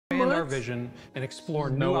expand our vision and explore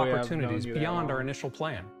new opportunities beyond our initial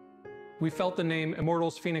plan. We felt the name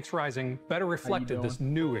Immortals Fenyx Rising better reflected this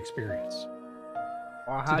new experience.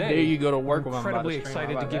 How dare you go to work I'm incredibly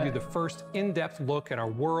excited to give you the first in-depth look at our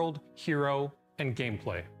world, hero, and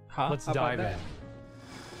gameplay. Let's dive in.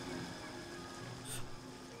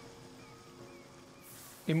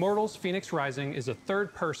 Immortals Fenyx Rising is a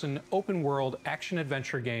third-person, open-world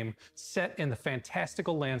action-adventure game set in the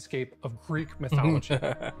fantastical landscape of Greek mythology.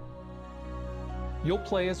 You'll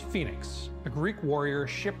play as Phoenix, a Greek warrior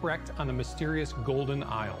shipwrecked on the mysterious Golden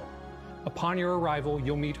Isle. Upon your arrival,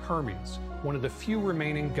 you'll meet Hermes, one of the few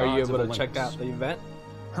remaining gods of Olympus. Are you able to check out the event?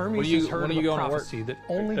 Hermes has heard of a prophecy that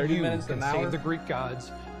only you can save the Greek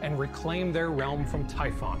gods and reclaim their realm from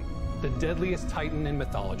Typhon, the deadliest titan in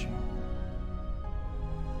mythology.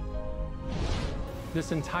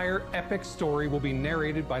 This entire epic story will be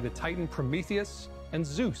narrated by the titan Prometheus and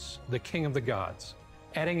Zeus, the king of the gods,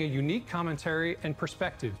 adding a unique commentary and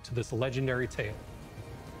perspective to this legendary tale.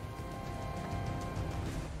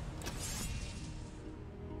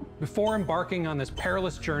 Before embarking on this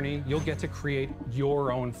perilous journey, you'll get to create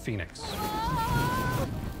your own Phoenix.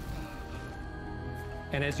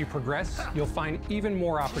 And as you progress, you'll find even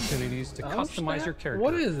more opportunities to customize your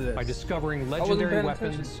character by discovering legendary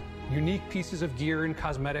weapons, unique pieces of gear and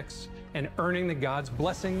cosmetics, and earning the gods'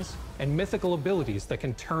 blessings and mythical abilities that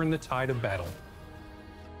can turn the tide of battle.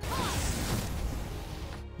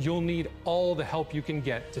 You'll need all the help you can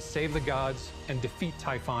get to save the gods and defeat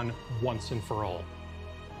Typhon once and for all.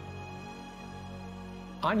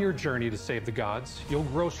 On your journey to save the gods, you'll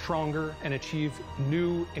grow stronger and achieve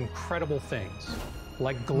new, incredible things,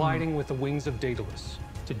 like gliding with the wings of Daedalus,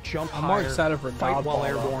 to jump higher, fight while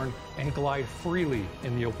airborne, and glide freely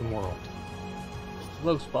in the open world.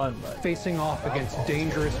 Looks fun, but facing off against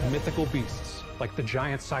dangerous mythical beasts like the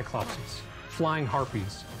giant Cyclopses, flying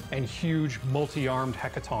harpies, and huge multi-armed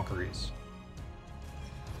hecatoncheires.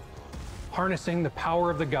 Harnessing the power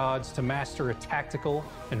of the gods to master a tactical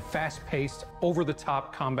and fast-paced,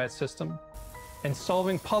 over-the-top combat system, and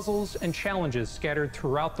solving puzzles and challenges scattered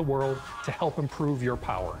throughout the world to help improve your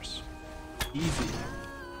powers. Easy.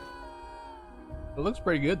 It looks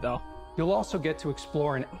pretty good, though. You'll also get to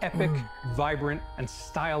explore an epic, vibrant, and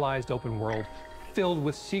stylized open world filled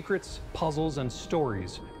with secrets, puzzles, and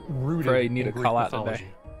stories rooted in Greek mythology.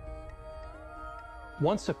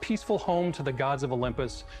 Once a peaceful home to the gods of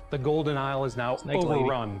Olympus, the Golden Isle is now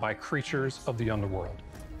overrun by creatures of the underworld.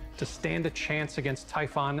 To stand a chance against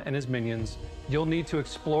Typhon and his minions, you'll need to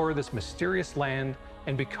explore this mysterious land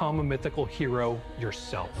and become a mythical hero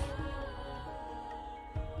yourself.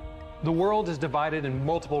 The world is divided in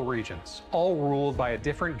multiple regions, all ruled by a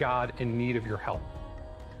different god in need of your help.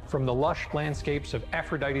 From the lush landscapes of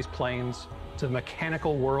Aphrodite's plains to the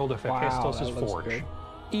mechanical world of Hephaestus' forge,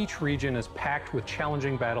 each region is packed with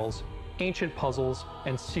challenging battles, ancient puzzles,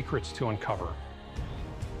 and secrets to uncover.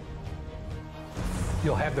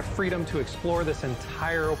 You'll have the freedom to explore this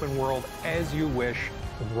entire open world as you wish,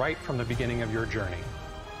 right from the beginning of your journey.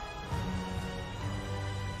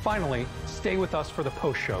 Finally, stay with us for the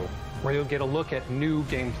post-show, where you'll get a look at new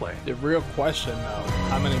gameplay. The real question, though,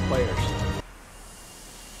 how many players?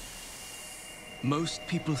 Most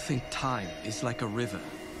people think time is like a river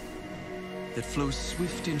that flows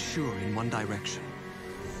swift and sure in one direction.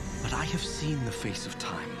 But I have seen the face of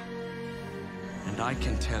time, and I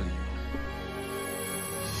can tell you,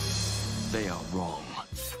 they are wrong.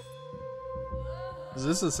 Is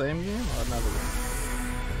this the same game or another one?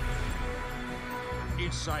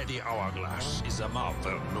 Inside the hourglass is a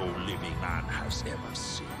marvel no living man has ever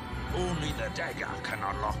seen. Only the dagger can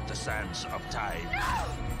unlock the sands of time. No!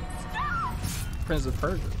 Stop! Prince of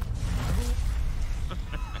Persia.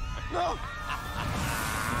 No!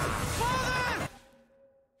 Father!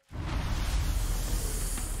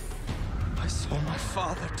 I saw my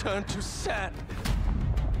father turn to sand.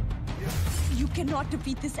 You cannot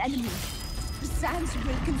defeat this enemy. The sands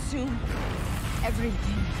will consume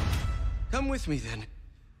everything. Come with me then.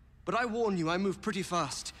 But I warn you, I move pretty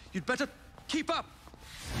fast. You'd better keep up.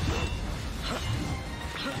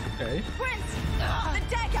 Okay. Prince! The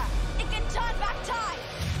dagger! It can turn back time!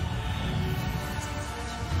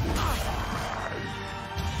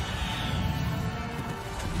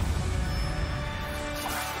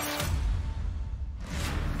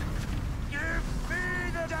 Give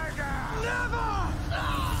me the dagger! Never!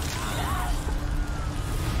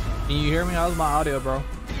 Can you hear me? How's my audio, bro?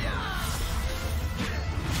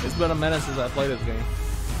 It's been a minute since I played this game.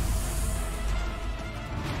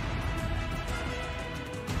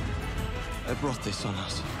 I brought this on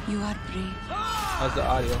us. You are brave. How's the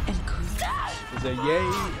audio? And good. Is it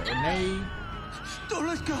yay or nay? Don't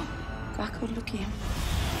let go. Gaku Luki.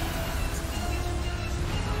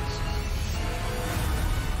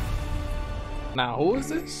 Now, who is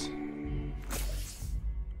this?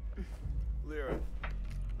 Lyra,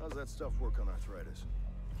 how's that stuff work on arthritis?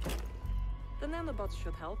 The nanobots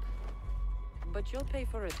should help, but you'll pay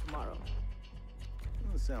for it tomorrow.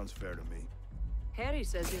 Well, that sounds fair to me. Harry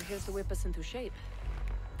says you're here to whip us into shape.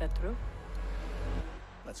 That true?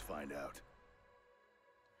 Let's find out.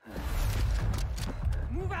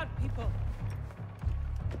 Move out, people!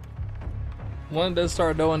 One does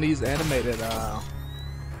start doing these animated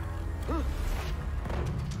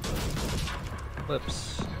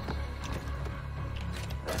clips.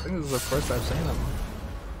 I think this is the first I've seen them.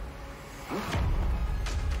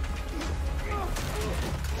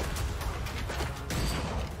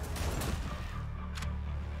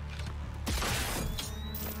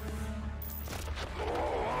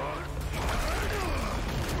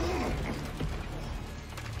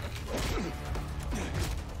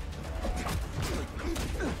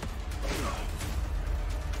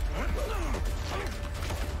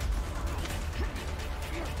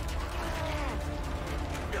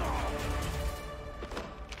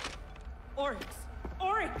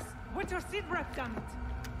 Oryx! What's your seed wrapped on it?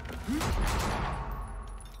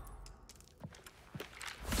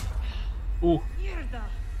 Ooh. Mierda!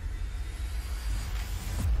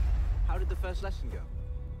 How did the first lesson go?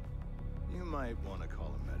 You might want to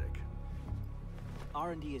call a medic.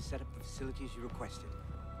 R&D has set up the facilities you requested.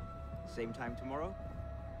 Same time tomorrow?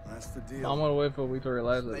 That's the deal. I'm gonna wait for a week to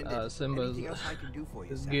realize that Splendid. Simba's Anything else I can do for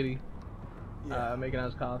you, is Sam? giddy. Yeah. Making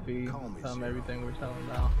us coffee, Call me tell him Zero. everything we're telling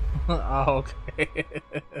now. Oh, okay.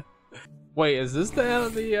 Wait, is this the end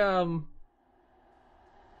of the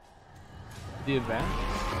event?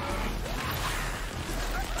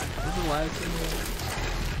 This is the last thing.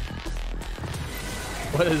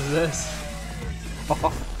 What is this?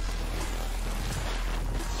 Oh.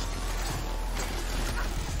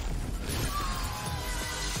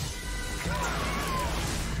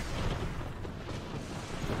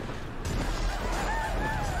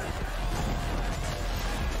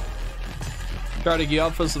 Try to get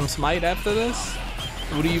up for some smite after this?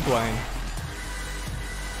 What are you playing?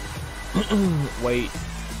 Wait.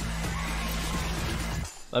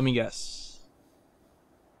 Let me guess.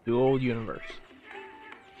 Dual universe.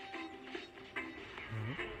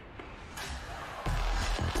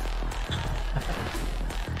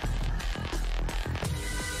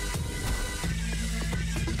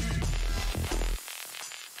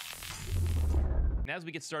 And as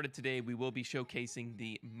we get started today, we will be showcasing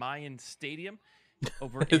the Mayan Stadium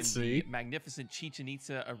over in the magnificent Chichen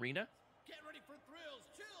Itza Arena.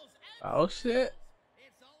 Oh shit.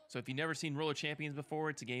 So if you've never seen Roller Champions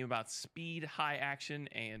before, it's a game about speed, high action,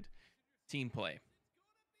 and team play.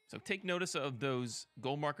 So take notice of those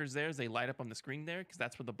goal markers there as they light up on the screen there, because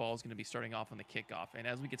that's where the ball is going to be starting off on the kickoff. And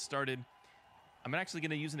as we get started, I'm actually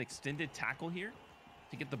going to use an extended tackle here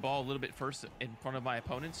to get the ball a little bit first in front of my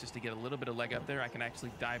opponents, just to get a little bit of leg up there. I can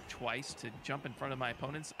actually dive twice to jump in front of my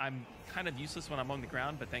opponents. I'm kind of useless when I'm on the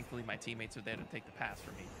ground, but thankfully my teammates are there to take the pass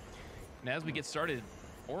for me. And as we get started,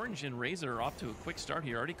 Orange and Razor are off to a quick start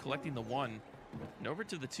here, already collecting the 1 and over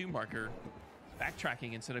to the 2 marker,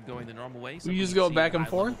 backtracking instead of going the normal way. We just go back and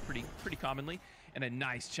forth pretty commonly, and a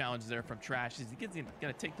nice challenge there from Trash. He's going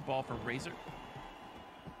to take the ball from Razor.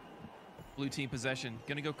 Blue team possession,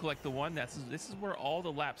 going to go collect the 1. This is where all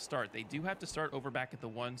the laps start. They do have to start over back at the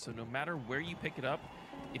 1, so no matter where you pick it up,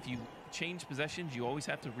 if you change possessions, you always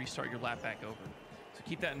have to restart your lap back over. So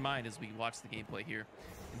keep that in mind as we watch the gameplay here.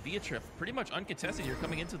 And Beatrip, pretty much uncontested here,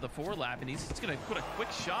 coming into the 4 lap, and he's just going to put a quick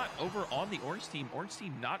shot over on the Orange team. Orange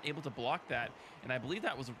team not able to block that, and I believe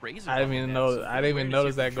that was Razor. I didn't even know. I didn't even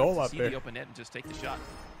notice that goal up there. The open net and just take the shot.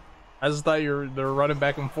 I just thought they were running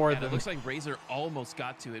back and forth. And it looks like Razor almost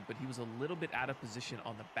got to it, but he was a little bit out of position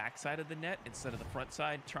on the back side of the net instead of the front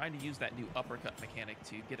side, trying to use that new uppercut mechanic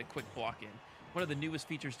to get a quick block in. One of the newest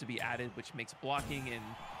features to be added, which makes blocking and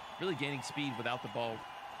really gaining speed without the ball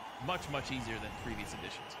much easier than previous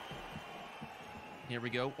editions. Here we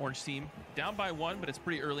go, Orange team down by 1, but it's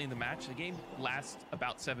pretty early in the match. The game lasts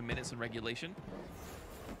about 7 minutes in regulation.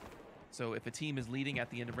 So if a team is leading at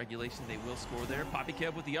the end of regulation, they will score there. Poppy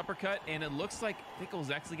Kev with the uppercut, and it looks like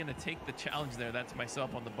Pickle's actually going to take the challenge there. That's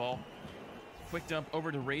myself on the ball. Quick dump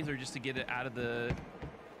over to Razor just to get it out of the...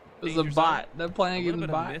 This is a bot. They're playing against a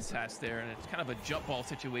bot. A mishaps there, and it's kind of a jump ball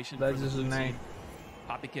situation. That's just a name.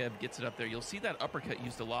 Poppy Kev gets it up there. You'll see that uppercut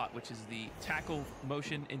used a lot, which is the tackle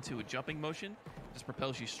motion into a jumping motion. Just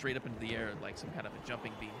propels you straight up into the air like some kind of a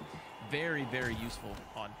jumping beam. Very useful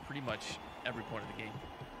on pretty much every point of the game.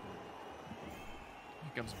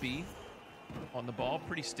 Here comes B. on the ball.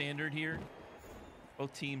 Pretty standard here.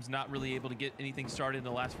 Both teams not really able to get anything started in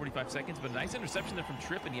the last 45 seconds, but a nice interception there from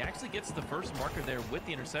Tripp, and he actually gets the first marker there with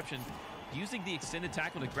the interception, using the extended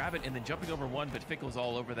tackle to grab it and then jumping over one, but Fickle's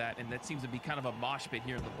all over that, and that seems to be kind of a mosh pit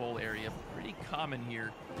here in the bowl area. Pretty common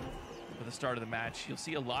here for the start of the match. You'll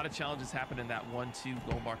see a lot of challenges happen in that 1-2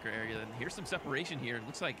 goal marker area, and here's some separation here. It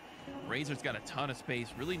looks like Razor's got a ton of space,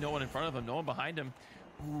 really no one in front of him, no one behind him.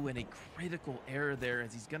 Ooh, and a critical error there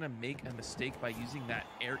as he's going to make a mistake by using that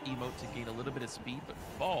air emote to gain a little bit of speed, but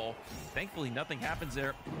fall. Thankfully, nothing happens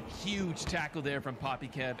there. Huge tackle there from Poppy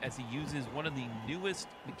Kev as he uses one of the newest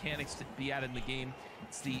mechanics to be added in the game.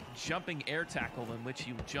 It's the jumping air tackle, in which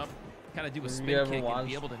you jump, kind of do a spin kick and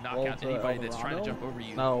be able to knock out anybody that's trying to jump over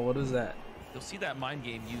you. No, what is that? You'll see that mind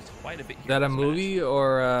game used quite a bit here. Is that a movie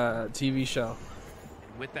or a TV show?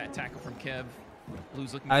 With that tackle from Kev,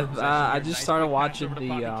 Blue's looking I just started watching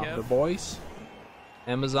the Boys.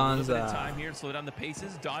 Amazon's time here to slow down the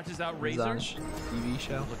paces, dodges out Razor. TV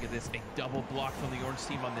show. Look at this, a double block from the orange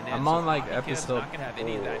team on the net. I'm on like Kev's episode not gonna have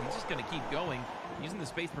any of that. He's just gonna keep going, using the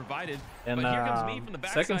space provided. And but here comes me from the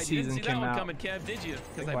backside. second season you didn't see came that one out coming, Kev, did you?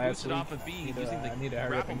 Because I boosted off of B using the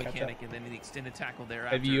grapple mechanic and then the extended tackle there.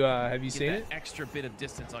 Have you seen it? Extra bit of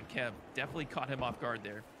distance on Kev. Definitely caught him off guard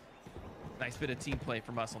there. Nice bit of team play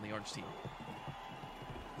from us on the orange team.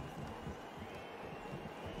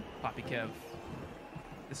 Poppy Kev.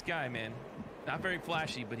 This guy, man, not very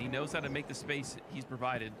flashy, but he knows how to make the space he's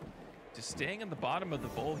provided. Just staying on the bottom of the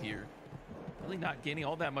bowl here. Really not gaining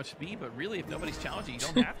all that much speed, but really, if nobody's challenging, you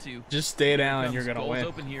don't have to. Just stay down and you're going to win.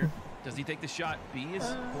 Open here. Does he take the shot? B is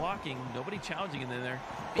blocking. Nobody challenging in there.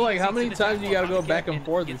 Like, how many times do you got to go back and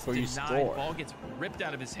forth before you score? Ball gets ripped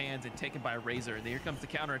out of his hands and taken by Razor. And here comes the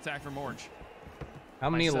counter attack from Orange.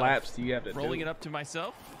 How many laps do you have to do? Rolling it up to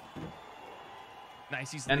myself.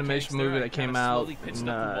 Nice animation movie that came out in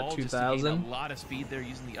 2000. A lot of speed there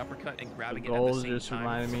using the uppercut and grabbing the it at the same just time.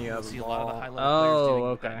 reminded me of see a lot of the high level oh, players doing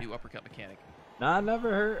okay. that new uppercut mechanic. Nah, I never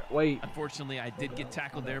heard. Wait. Unfortunately, I did get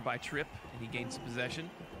tackled there by Tripp, and he gained some possession.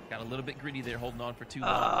 Got a little bit greedy there, holding on for too long.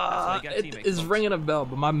 That's why he got teammates. It's ringing a bell,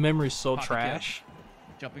 but my memory's so Poppy trash.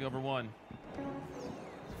 Jumping over one.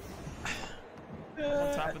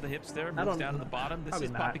 On top of the hips there, moves down to the bottom. This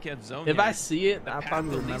is Poppy Kev's zone. If here. I see it, I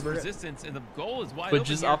probably remember it. Resistance, and the goal is wide but open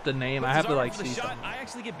just here. off the name, I have to like see shot. something. I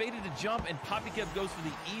actually get baited to jump, and Poppy Kev goes for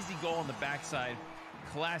the easy goal on the backside.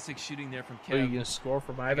 Classic shooting there from Kev. Oh, you can score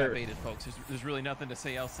from either. I got baited, folks. There's really nothing to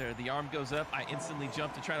say else there. The arm goes up. I instantly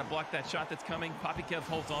jump to try to block that shot that's coming. Poppy Kev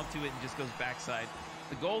holds onto it and just goes backside.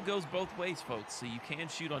 The goal goes both ways, folks, so you can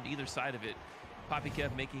shoot on either side of it. Poppy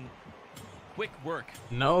Kev making quick work.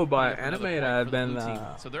 No, but anime I've been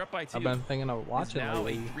so they're up by 2. I've been thinking of watching now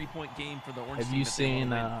lately. A 3-point game for the Orange Have you seen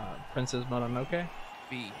Princess Mononoke?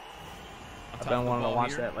 B. I've been wanting to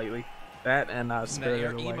watch that lately. That and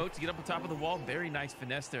Spirited Away. Emote to get up on top of the wall. Very nice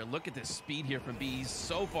finesse there. Look at this speed here from B. He's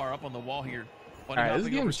so far up on the wall here. Alright, this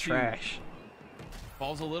game's trash.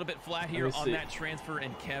 Falls a little bit flat here on that transfer,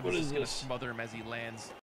 and Kev is just going to smother him as he lands.